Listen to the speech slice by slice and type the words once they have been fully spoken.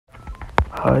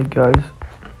Hi guys,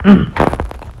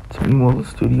 it's me Mola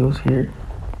Studios here,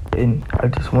 and I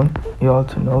just want y'all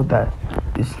to know that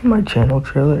this is my channel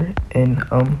trailer, and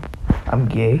I'm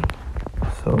gay.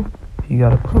 So if you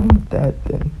got a problem with that,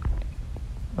 then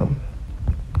if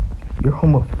you're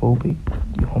homophobic,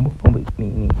 you homophobic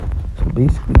me. So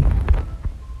basically,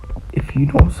 if you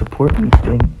don't support me,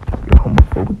 then you're a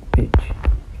homophobic bitch.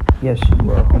 Yes, you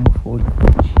are a homophobic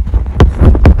bitch.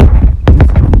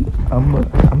 Basically, I'm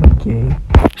a gay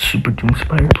super doom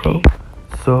spire pro.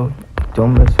 So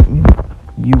don't mess with me,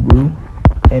 you woo.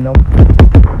 And I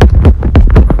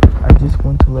just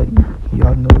want to let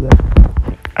y'all know that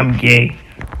I'm gay.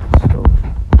 So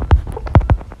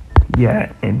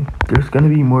yeah, and there's gonna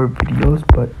be more videos,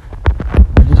 but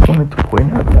I just wanted to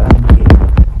point out that I'm gay.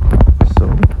 So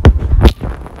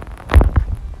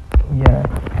yeah,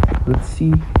 let's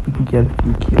see if we can get a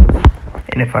few kills.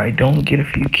 And if I don't get a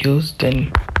few kills,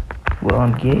 then well,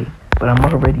 I'm gay. But I'm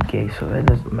already gay, so that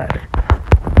doesn't matter.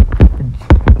 If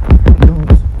you don't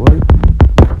support me,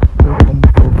 you're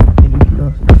homophobic. And if you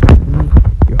don't support me,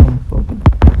 you're homophobic.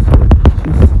 So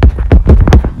just,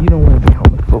 you don't want to be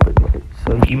homophobic, right? So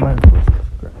you might as well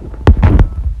subscribe.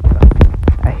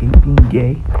 I hate being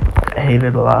gay. I hate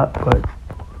it a lot, but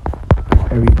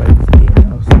everybody's gay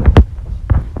now, so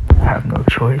I have no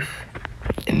choice.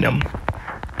 And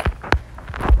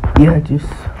yeah, it just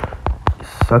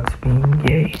sucks being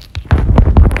gay.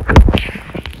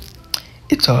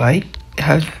 It's alright. It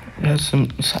has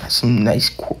some nice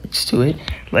quirks to it.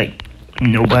 Like,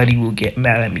 nobody will get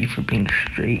mad at me for being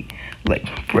straight. Like,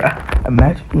 bruh,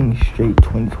 imagine being straight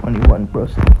 2021, bro.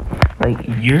 Like,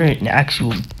 you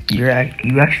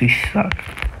actually suck.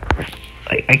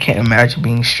 Like, I can't imagine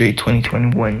being straight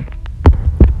 2021.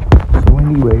 So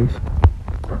anyways,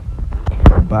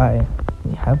 bye.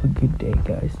 Have a good day,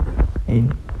 guys.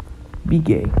 And be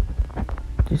gay.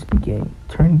 Just be gay.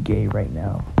 Turn gay right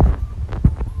now.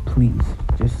 Please,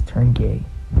 just turn gay.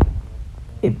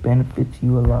 It benefits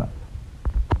you a lot.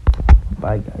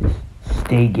 Bye, guys.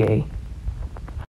 Stay gay.